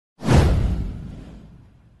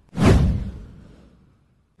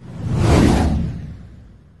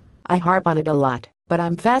I harp on it a lot, but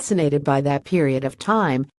I'm fascinated by that period of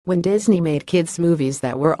time when Disney made kids' movies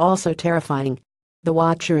that were also terrifying. The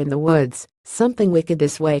Watcher in the Woods, Something Wicked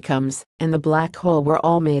This Way Comes, and The Black Hole were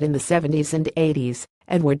all made in the 70s and 80s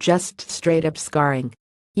and were just straight up scarring.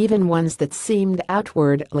 Even ones that seemed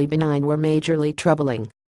outwardly benign were majorly troubling.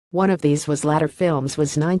 One of these latter films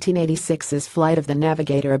was 1986's Flight of the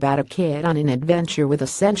Navigator, about a kid on an adventure with a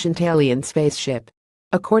sentient alien spaceship.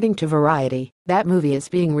 According to Variety, that movie is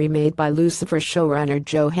being remade by Lucifer showrunner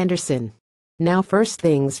Joe Henderson. Now, first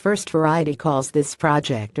things first, Variety calls this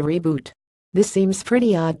project a reboot. This seems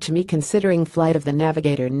pretty odd to me considering Flight of the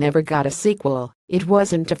Navigator never got a sequel, it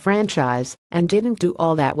wasn't a franchise, and didn't do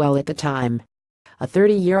all that well at the time. A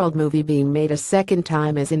 30-year-old movie being made a second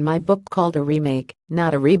time is in my book called a remake,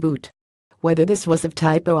 not a reboot. Whether this was a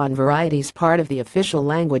typo on Variety's part of the official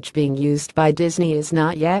language being used by Disney is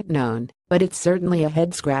not yet known, but it's certainly a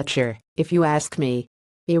head-scratcher, if you ask me.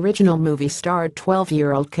 The original movie starred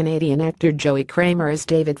 12-year-old Canadian actor Joey Kramer as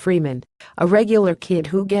David Freeman, a regular kid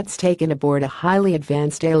who gets taken aboard a highly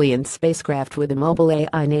advanced alien spacecraft with a mobile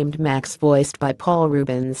AI named Max, voiced by Paul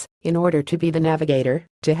Rubens, in order to be the navigator,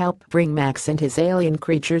 to help bring Max and his alien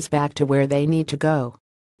creatures back to where they need to go.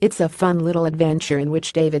 It's a fun little adventure in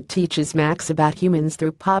which David teaches Max about humans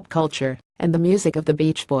through pop culture and the music of the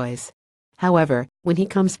Beach Boys. However, when he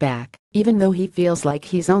comes back, even though he feels like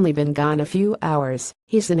he's only been gone a few hours,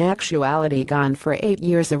 he's in actuality gone for 8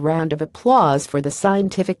 years. A round of applause for the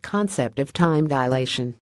scientific concept of time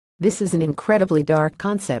dilation. This is an incredibly dark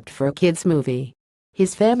concept for a kid's movie.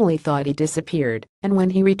 His family thought he disappeared, and when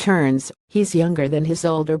he returns, he's younger than his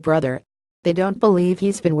older brother. They don't believe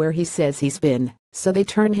he's been where he says he's been, so they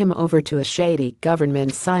turn him over to a shady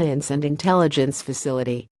government science and intelligence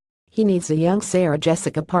facility. He needs a young Sarah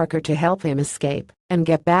Jessica Parker to help him escape and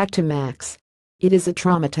get back to Max. It is a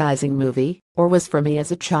traumatizing movie, or was for me as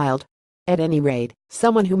a child. At any rate,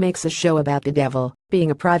 someone who makes a show about the devil being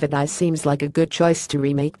a private eye seems like a good choice to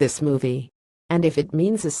remake this movie. And if it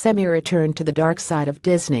means a semi-return to the dark side of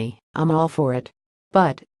Disney, I'm all for it.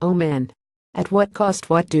 But, oh man. At what cost?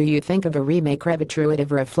 What do you think of a remake,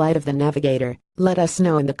 retroactive, or a Flight of the Navigator? Let us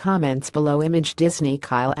know in the comments below. Image Disney.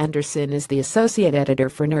 Kyle Anderson is the associate editor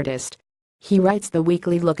for Nerdist. He writes the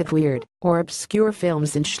weekly look at weird or obscure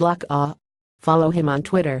films in schlock. Follow him on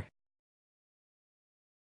Twitter